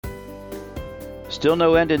Still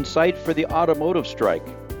no end in sight for the automotive strike.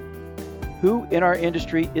 Who in our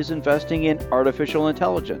industry is investing in artificial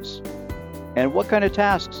intelligence? And what kind of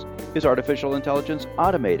tasks is artificial intelligence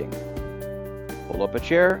automating? Pull up a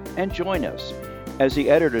chair and join us as the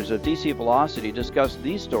editors of DC Velocity discuss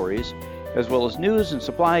these stories, as well as news and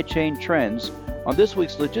supply chain trends on this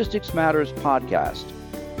week's Logistics Matters podcast.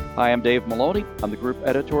 Hi, I'm Dave Maloney. I'm the Group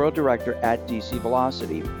Editorial Director at DC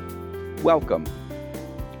Velocity. Welcome.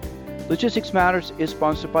 Logistics Matters is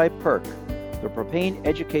sponsored by PERC, the Propane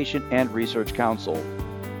Education and Research Council.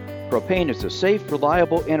 Propane is a safe,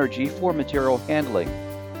 reliable energy for material handling.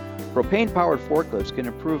 Propane-powered forklifts can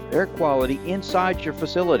improve air quality inside your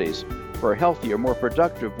facilities for a healthier, more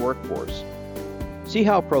productive workforce. See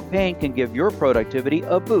how propane can give your productivity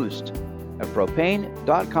a boost at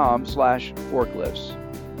propane.com/forklifts.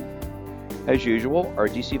 As usual, our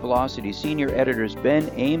DC Velocity senior editors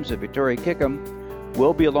Ben Ames and Victoria Kickham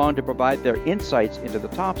will be along to provide their insights into the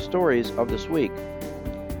top stories of this week.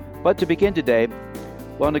 But to begin today,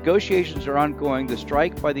 while negotiations are ongoing, the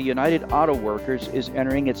strike by the United Auto Workers is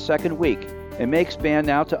entering its second week and may expand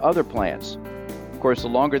now to other plants. Of course, the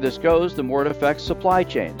longer this goes, the more it affects supply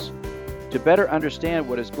chains. To better understand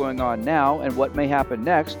what is going on now and what may happen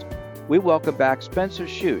next, we welcome back Spencer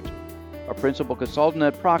Shute, a principal consultant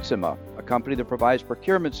at Proxima, a company that provides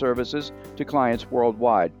procurement services to clients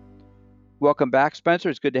worldwide. Welcome back, Spencer.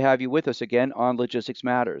 It's good to have you with us again on Logistics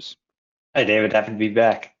Matters. Hi, David. Happy to be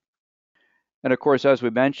back. And of course, as we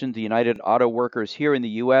mentioned, the United Auto Workers here in the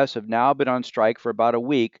U.S. have now been on strike for about a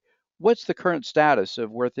week. What's the current status of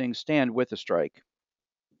where things stand with the strike?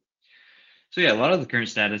 So yeah, a lot of the current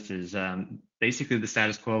status is basically the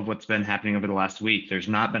status quo of what's been happening over the last week. There's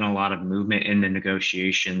not been a lot of movement in the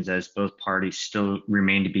negotiations as both parties still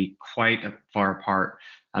remain to be quite far apart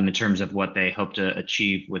in terms of what they hope to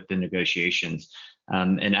achieve with the negotiations.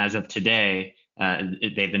 And as of today,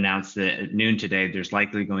 they've announced that at noon today, there's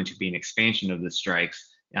likely going to be an expansion of the strikes,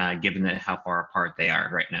 given that how far apart they are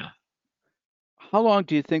right now. How long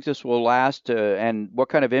do you think this will last, and what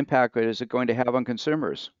kind of impact is it going to have on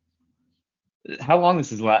consumers? How long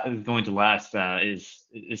this is going to last is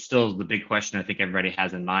still the big question I think everybody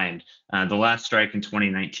has in mind. The last strike in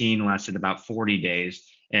 2019 lasted about 40 days,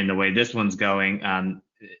 and the way this one's going,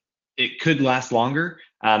 it could last longer.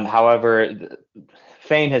 However,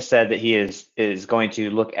 Fain has said that he is going to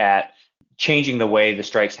look at changing the way the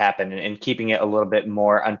strikes happen and keeping it a little bit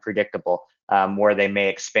more unpredictable, where they may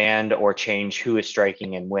expand or change who is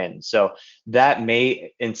striking and when. So that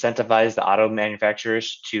may incentivize the auto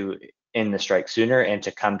manufacturers to end the strike sooner and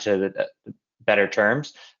to come to the better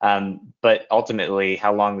terms. But ultimately,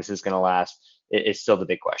 how long this is going to last is still the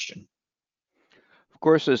big question. Of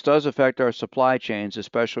course, this does affect our supply chains,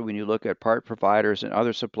 especially when you look at part providers and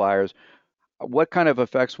other suppliers. What kind of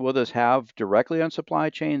effects will this have directly on supply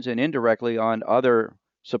chains and indirectly on other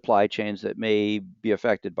supply chains that may be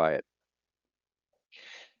affected by it?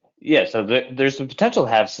 Yeah, so there's the potential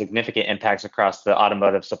to have significant impacts across the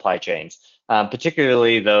automotive supply chains,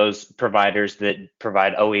 particularly those providers that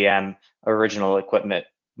provide OEM original equipment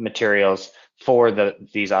materials for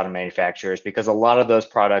these auto manufacturers, because a lot of those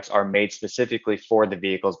products are made specifically for the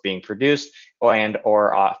vehicles being produced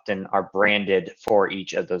or often are branded for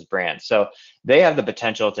each of those brands. So they have the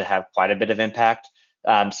potential to have quite a bit of impact.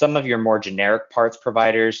 Some of your more generic parts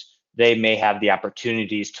providers, they may have the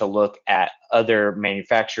opportunities to look at other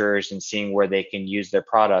manufacturers and seeing where they can use their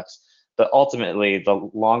products. But ultimately,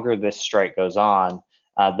 the longer this strike goes on,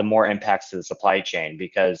 the more impacts to the supply chain,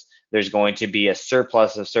 because there's going to be a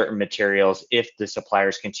surplus of certain materials if the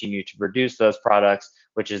suppliers continue to produce those products,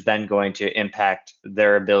 which is then going to impact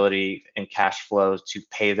their ability and cash flows to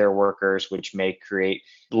pay their workers, which may create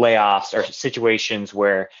layoffs or situations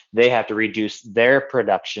where they have to reduce their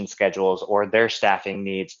production schedules or their staffing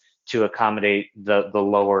needs to accommodate the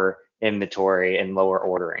lower inventory and lower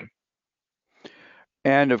ordering.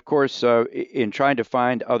 And of course, in trying to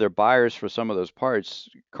find other buyers for some of those parts,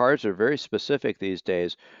 cars are very specific these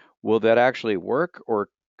days. Will that actually work, or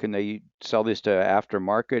can they sell these to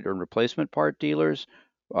aftermarket or replacement part dealers?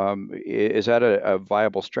 Is that a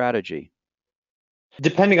viable strategy?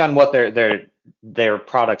 Depending on what their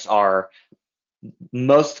products are,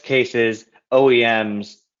 most cases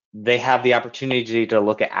OEMs, they have the opportunity to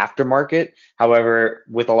look at aftermarket. However,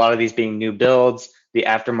 with a lot of these being new builds, the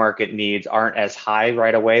aftermarket needs aren't as high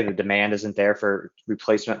right away. The demand isn't there for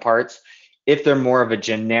replacement parts. If they're more of a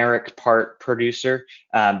generic part producer,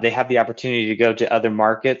 they have the opportunity to go to other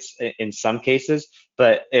markets in some cases,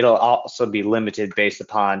 but it'll also be limited based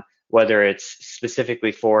upon whether it's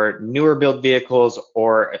specifically for newer build vehicles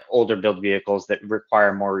or older build vehicles that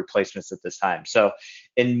require more replacements at this time. So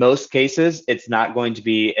in most cases, it's not going to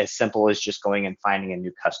be as simple as just going and finding a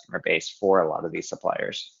new customer base for a lot of these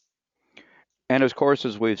suppliers. And of course,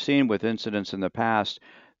 as we've seen with incidents in the past,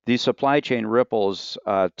 these supply chain ripples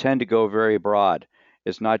tend to go very broad.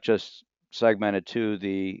 It's not just segmented to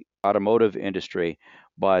the automotive industry,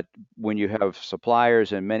 but when you have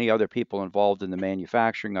suppliers and many other people involved in the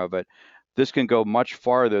manufacturing of it, this can go much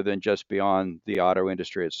farther than just beyond the auto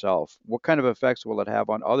industry itself. What kind of effects will it have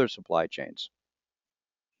on other supply chains?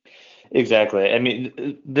 Exactly. I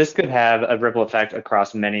mean, this could have a ripple effect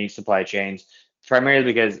across many supply chains, primarily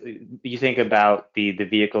because you think about the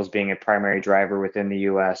vehicles being a primary driver within the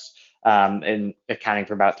U.S. And accounting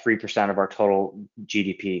for about 3% of our total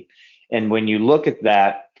GDP. And when you look at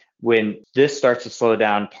that, when this starts to slow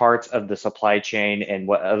down parts of the supply chain and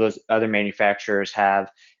what those other manufacturers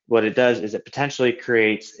have, what it does is it potentially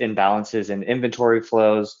creates imbalances in inventory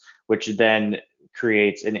flows, which then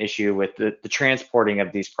creates an issue with the transporting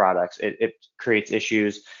of these products. It creates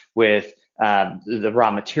issues with the raw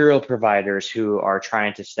material providers who are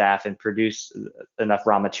trying to staff and produce enough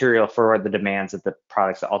raw material for the demands of the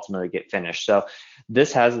products that ultimately get finished. So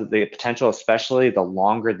this has the potential, especially the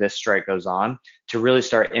longer this strike goes on, to really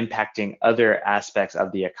start impacting other aspects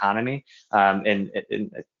of the economy. And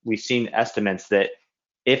we've seen estimates that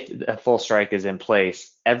if a full strike is in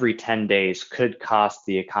place, every 10 days could cost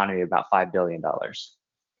the economy about $5 billion.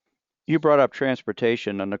 You brought up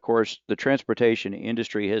transportation, and of course, the transportation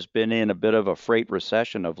industry has been in a bit of a freight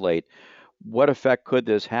recession of late. What effect could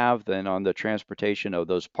this have then on the transportation of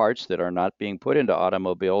those parts that are not being put into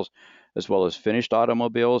automobiles, as well as finished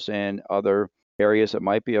automobiles and other areas that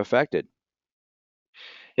might be affected?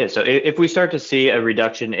 Yeah, so if we start to see a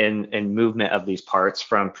reduction in movement of these parts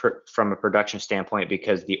from a production standpoint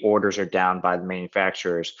because the orders are down by the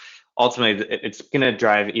manufacturers, ultimately it's going to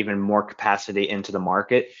drive even more capacity into the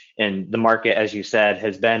market. And the market, as you said,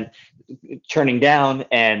 has been churning down,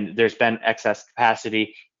 and there's been excess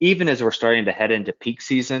capacity even as we're starting to head into peak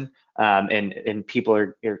season, and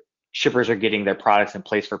people shippers are getting their products in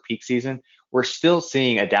place for peak season. We're still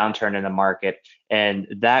seeing a downturn in the market, and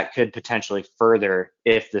that could potentially further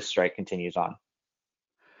if this strike continues on.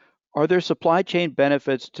 Are there supply chain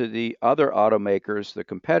benefits to the other automakers, the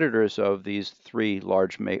competitors of these three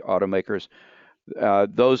large automakers,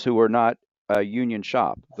 those who are not a union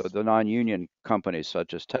shop, the non-union companies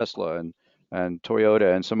such as Tesla and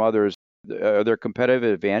Toyota and some others? Are there competitive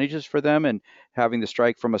advantages for them in having the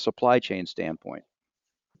strike from a supply chain standpoint?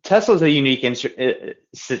 Tesla's a unique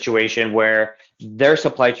situation where their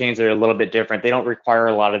supply chains are a little bit different. They don't require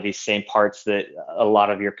a lot of these same parts that a lot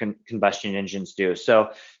of your combustion engines do. So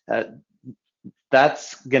uh,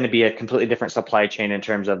 that's going to be a completely different supply chain in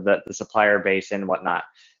terms of the supplier base and whatnot.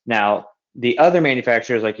 Now, the other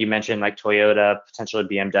manufacturers, like you mentioned, like Toyota, potentially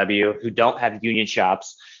BMW, who don't have union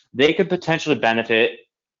shops, they could potentially benefit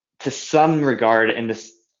to some regard in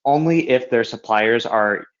this only if their suppliers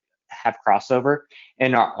are have crossover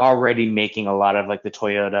and are already making a lot of like the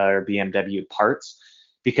Toyota or BMW parts,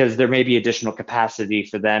 because there may be additional capacity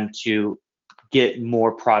for them to get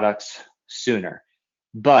more products sooner.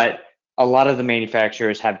 But a lot of the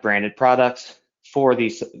manufacturers have branded products for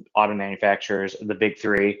these auto manufacturers, the big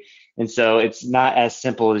three. And so it's not as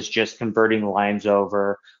simple as just converting lines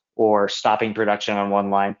over or stopping production on one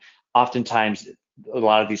line. Oftentimes, a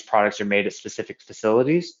lot of these products are made at specific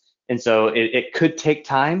facilities. And so it could take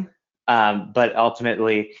time, but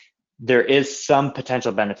ultimately, there is some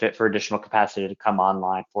potential benefit for additional capacity to come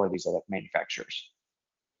online for these other manufacturers.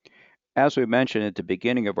 As we mentioned at the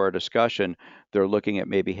beginning of our discussion, they're looking at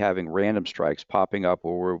maybe having random strikes popping up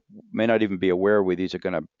where we may not even be aware where these are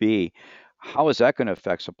going to be. How is that going to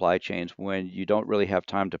affect supply chains when you don't really have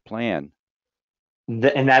time to plan?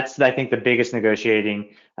 And that's, I think, the biggest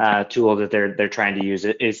negotiating tool that they're trying to use.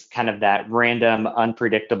 It is kind of that random,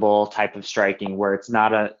 unpredictable type of striking where it's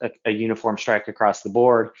not a uniform strike across the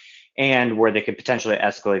board, and where they could potentially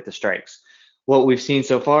escalate the strikes. What we've seen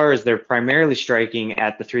so far is they're primarily striking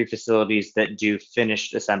at the three facilities that do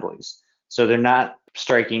finished assemblies. So they're not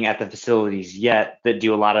striking at the facilities yet that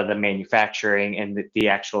do a lot of the manufacturing and the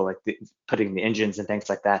actual putting the engines and things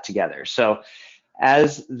like that together. So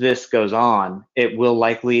as this goes on, it will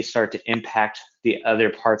likely start to impact the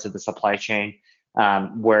other parts of the supply chain,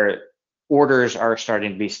 where orders are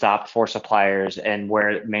starting to be stopped for suppliers and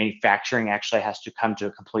where manufacturing actually has to come to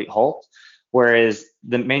a complete halt. Whereas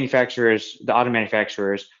the manufacturers, the auto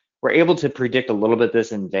manufacturers, were able to predict a little bit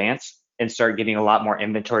this in advance and start getting a lot more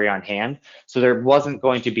inventory on hand. So there wasn't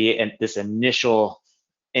going to be this initial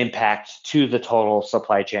impact to the total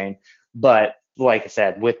supply chain. But like I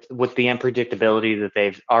said, with the unpredictability that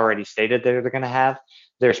they've already stated they're going to have,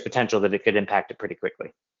 there's potential that it could impact it pretty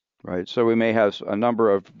quickly. Right. So we may have a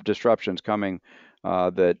number of disruptions coming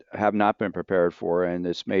that have not been prepared for, and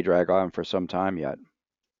this may drag on for some time yet.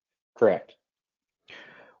 Correct.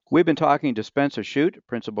 We've been talking to Spencer Shute,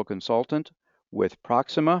 Principal Consultant with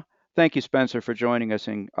Proxima. Thank you, Spencer, for joining us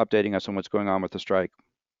and updating us on what's going on with the strike.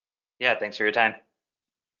 Yeah, thanks for your time.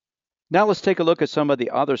 Now let's take a look at some of the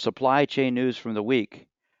other supply chain news from the week.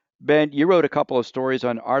 Ben, you wrote a couple of stories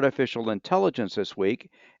on artificial intelligence this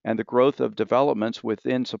week and the growth of developments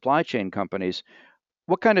within supply chain companies.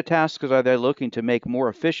 What kind of tasks are they looking to make more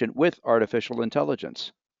efficient with artificial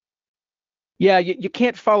intelligence? Yeah, you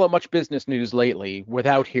can't follow much business news lately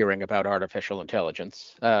without hearing about artificial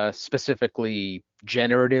intelligence, specifically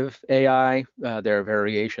generative AI. There are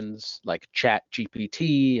variations like Chat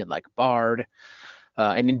GPT and like Bard.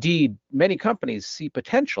 And indeed, many companies see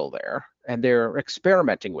potential there, and they're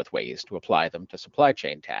experimenting with ways to apply them to supply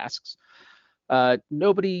chain tasks.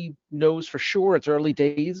 Nobody knows for sure, it's early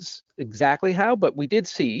days, exactly how, but we did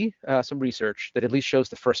see some research that at least shows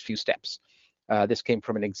the first few steps. This came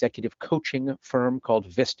from an executive coaching firm called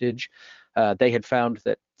Vistage. They had found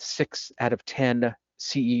that 6 out of 10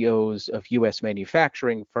 CEOs of US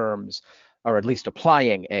manufacturing firms are at least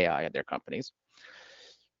applying AI in their companies.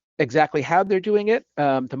 Exactly how they're doing it,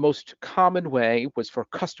 the most common way was for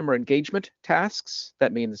customer engagement tasks.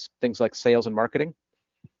 That means things like sales and marketing.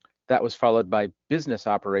 That was followed by business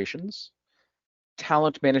operations,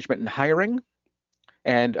 talent management and hiring,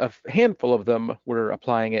 and a handful of them were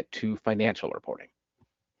applying it to financial reporting.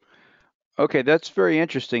 Okay, that's very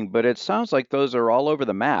interesting, but it sounds like those are all over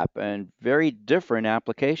the map and very different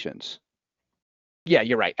applications. Yeah,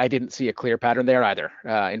 you're right. I didn't see a clear pattern there either.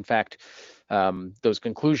 In fact, those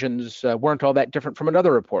conclusions weren't all that different from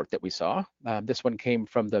another report that we saw. This one came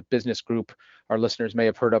from the business group our listeners may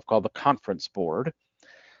have heard of called the Conference Board.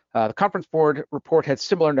 The Conference Board report had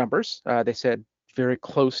similar numbers. They said very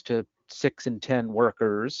close to 6 in 10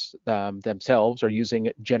 workers themselves are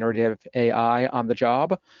using generative AI on the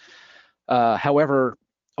job. However,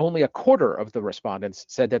 only a quarter of the respondents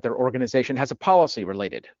said that their organization has a policy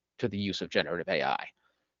related to the use of generative AI.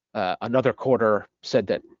 Another quarter said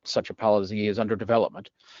that such a policy is under development.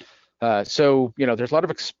 So, there's a lot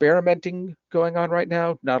of experimenting going on right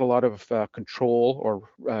now, not a lot of control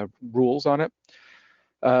or rules on it.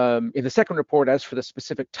 In the second report, as for the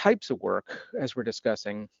specific types of work, as we're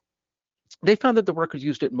discussing, they found that the workers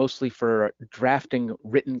used it mostly for drafting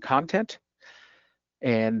written content.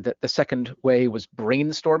 And that the second way was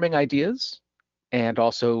brainstorming ideas and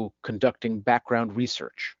also conducting background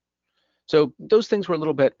research. So those things were a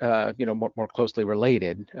little bit, more closely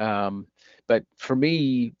related. But for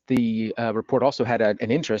me, the report also had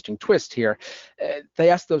an interesting twist here. They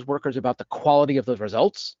asked those workers about the quality of those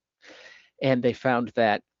results, and they found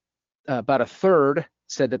that about a third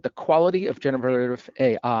said that the quality of generative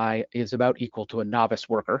AI is about equal to a novice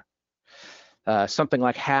worker. Something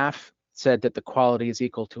like half said that the quality is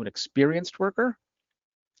equal to an experienced worker,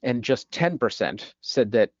 and just 10%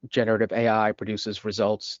 said that generative AI produces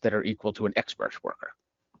results that are equal to an expert worker.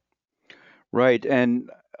 Right. And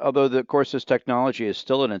although, of course, this technology is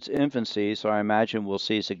still in its infancy, so I imagine we'll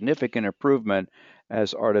see significant improvement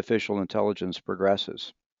as artificial intelligence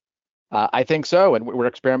progresses. I think so, and we're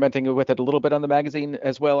experimenting with it a little bit on the magazine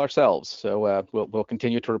as well ourselves. So we'll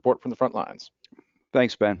continue to report from the front lines.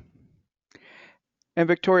 Thanks, Ben. And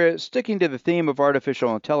Victoria, sticking to the theme of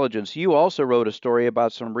artificial intelligence, you also wrote a story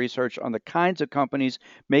about some research on the kinds of companies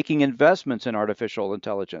making investments in artificial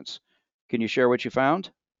intelligence. Can you share what you found?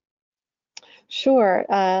 Sure,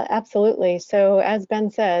 absolutely. So as Ben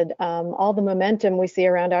said, all the momentum we see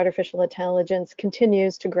around artificial intelligence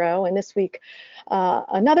continues to grow. And this week,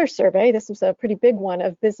 another survey, this was a pretty big one,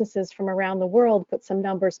 of businesses from around the world put some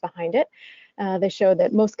numbers behind it. They show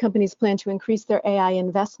that most companies plan to increase their AI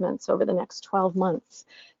investments over the next 12 months.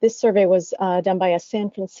 This survey was done by a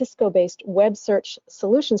San Francisco-based web search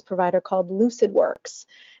solutions provider called LucidWorks,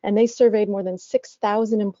 and they surveyed more than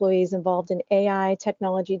 6,000 employees involved in AI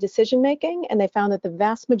technology decision-making, and they found that the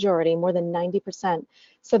vast majority, more than 90%,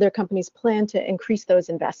 said their companies plan to increase those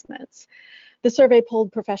investments. The survey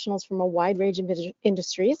polled professionals from a wide range of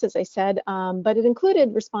industries, as I said, but it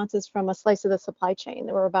included responses from a slice of the supply chain.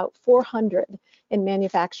 There were about 400 in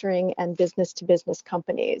manufacturing and business-to-business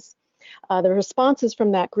companies. The responses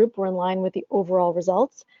from that group were in line with the overall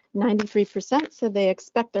results. 93% said they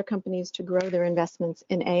expect their companies to grow their investments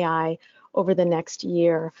in AI over the next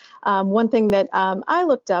year. One thing that I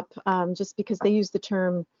looked up, just because they use the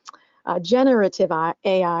term generative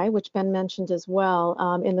AI, which Ben mentioned as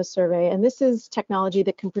well in the survey. And this is technology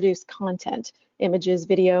that can produce content, images,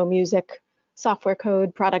 video, music, software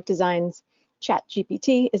code, product designs.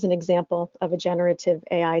 ChatGPT is an example of a generative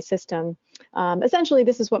AI system. Essentially,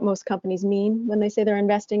 this is what most companies mean when they say they're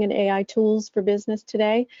investing in AI tools for business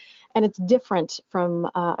today. And it's different from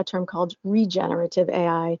a term called regenerative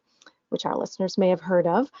AI, which our listeners may have heard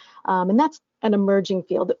of. And that's an emerging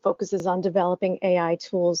field that focuses on developing AI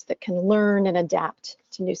tools that can learn and adapt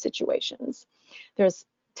to new situations. There's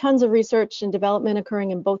tons of research and development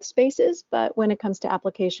occurring in both spaces, but when it comes to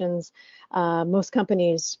applications, most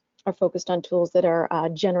companies are focused on tools that are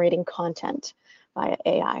generating content via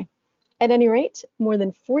AI. At any rate, more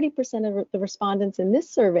than 40% of the respondents in this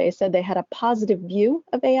survey said they had a positive view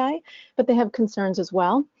of AI, but they have concerns as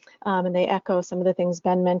well. And they echo some of the things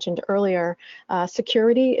Ben mentioned earlier.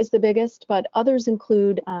 Security is the biggest, but others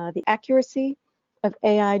include the accuracy of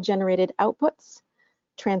AI-generated outputs,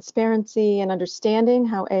 transparency and understanding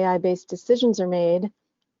how AI-based decisions are made,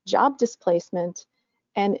 job displacement,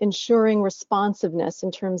 and ensuring responsiveness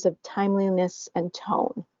in terms of timeliness and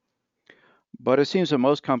tone. But it seems that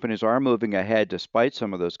most companies are moving ahead despite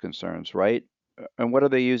some of those concerns, right? And what are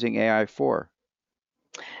they using AI for?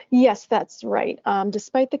 Yes, that's right.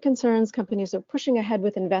 Despite the concerns, companies are pushing ahead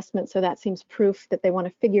with investment, so that seems proof that they want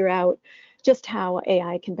to figure out just how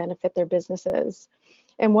AI can benefit their businesses.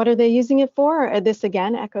 And what are they using it for? This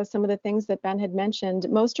again echoes some of the things that Ben had mentioned.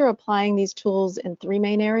 Most are applying these tools in three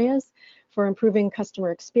main areas: for improving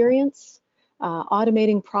customer experience,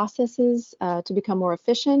 automating processes to become more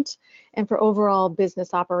efficient, and for overall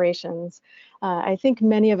business operations. I think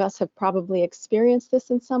many of us have probably experienced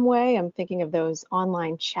this in some way. I'm thinking of those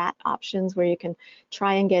online chat options where you can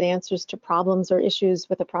try and get answers to problems or issues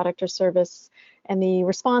with a product or service, and the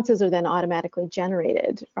responses are then automatically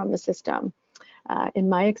generated from the system. In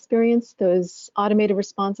my experience, those automated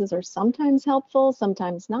responses are sometimes helpful,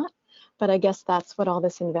 sometimes not, but I guess that's what all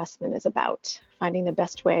this investment is about, finding the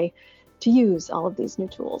best way to use all of these new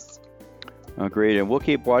tools. Agreed, and we'll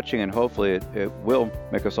keep watching, and hopefully it will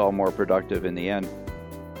make us all more productive in the end.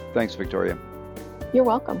 Thanks, Victoria. You're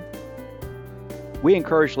welcome. We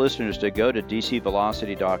encourage listeners to go to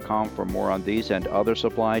dcvelocity.com for more on these and other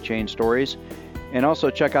supply chain stories, and also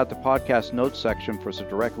check out the podcast notes section for some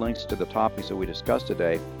direct links to the topics that we discussed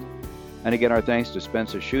today. And again, our thanks to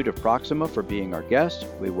Spencer Shute of Proxima for being our guest.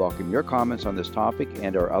 We welcome your comments on this topic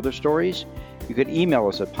and our other stories. You can email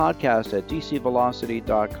us at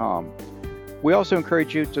podcast@dcvelocity.com. We also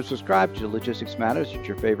encourage you to subscribe to Logistics Matters at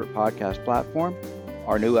your favorite podcast platform.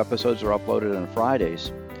 Our new episodes are uploaded on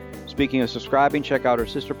Fridays. Speaking of subscribing, check out our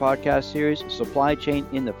sister podcast series, Supply Chain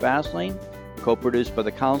in the Fast Lane, co-produced by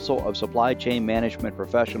the Council of Supply Chain Management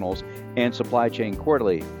Professionals and Supply Chain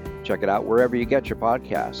Quarterly. Check it out wherever you get your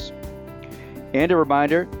podcasts. And a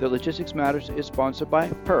reminder that Logistics Matters is sponsored by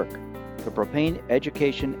PERC, the Propane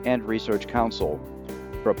Education and Research Council.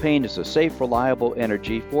 Propane is a safe, reliable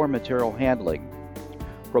energy for material handling.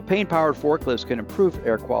 Propane-powered forklifts can improve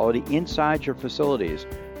air quality inside your facilities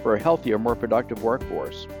for a healthier, more productive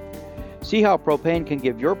workforce. See how propane can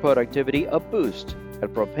give your productivity a boost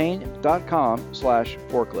at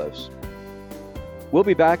propane.com/forklifts. We'll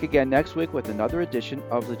be back again next week with another edition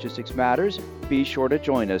of Logistics Matters. Be sure to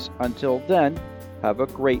join us. Until then, have a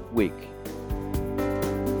great week.